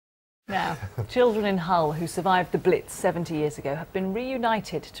Now, children in Hull who survived the Blitz 70 years ago have been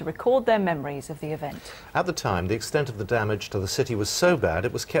reunited to record their memories of the event. At the time, the extent of the damage to the city was so bad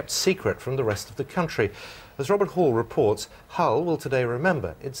it was kept secret from the rest of the country. As Robert Hall reports, Hull will today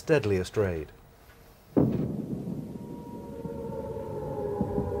remember its deadliest raid.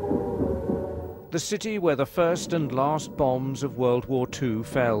 The city where the first and last bombs of World War II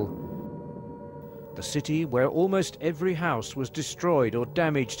fell. The city where almost every house was destroyed or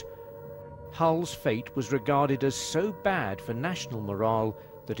damaged. Hull's fate was regarded as so bad for national morale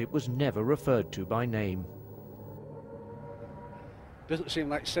that it was never referred to by name. Doesn't seem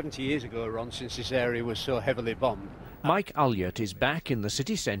like 70 years ago, Ron, since this area was so heavily bombed. Mike Ulyott is back in the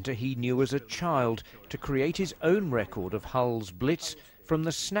city centre he knew as a child to create his own record of Hull's Blitz from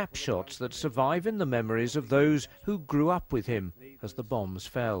the snapshots that survive in the memories of those who grew up with him as the bombs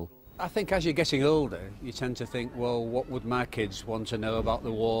fell. I think as you're getting older, you tend to think, well, what would my kids want to know about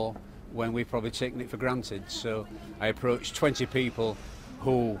the war when we've probably taken it for granted? So I approached 20 people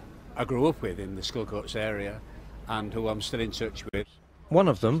who I grew up with in the Sculcoats area and who I'm still in touch with. One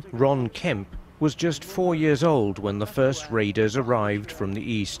of them, Ron Kemp, was just 4 years old when the first raiders arrived from the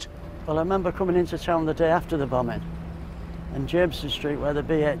east. Well, I remember coming into town the day after the bombing, and Jameson Street, where the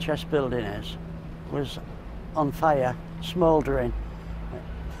BHS building is, was on fire, smouldering,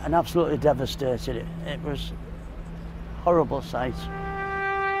 and absolutely devastated. It was a horrible sight.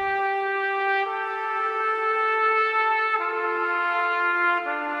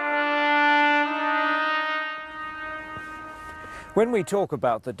 When we talk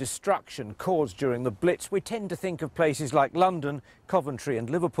about the destruction caused during the Blitz, we tend to think of places like London, Coventry and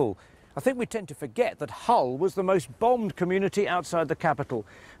Liverpool. I think we tend to forget that Hull was the most bombed community outside the capital.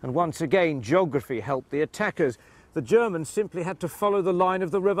 And once again, geography helped the attackers. The Germans simply had to follow the line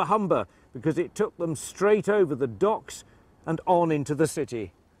of the River Humber because it took them straight over the docks and on into the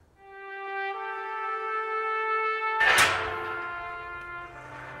city.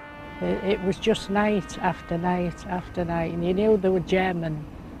 It was just night after night after night, and you knew there were German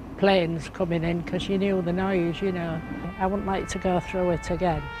planes coming in because you knew the noise, you know. I wouldn't like to go through it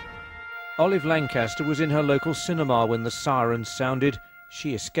again. Olive Lancaster was in her local cinema when the sirens sounded.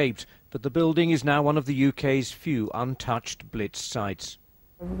 She escaped, but the building is now one of the UK's few untouched Blitz sites.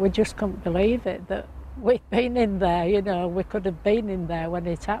 We just couldn't believe it, that we'd been in there, you know, we could have been in there when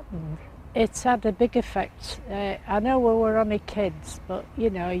it happened. It's had a big effect. I know we were only kids, but, you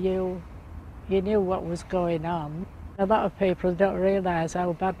know, you knew what was going on. A lot of people don't realise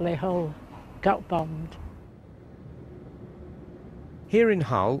how badly Hull got bombed. Here in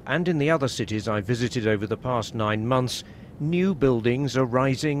Hull, and in the other cities I visited over the past 9 months, new buildings are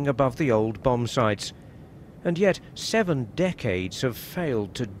rising above the old bomb sites. And yet 7 decades have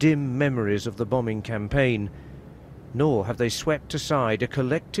failed to dim memories of the bombing campaign. Nor have they swept aside a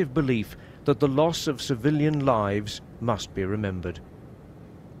collective belief that the loss of civilian lives must be remembered.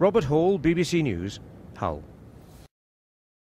 Robert Hall, BBC News, Hull.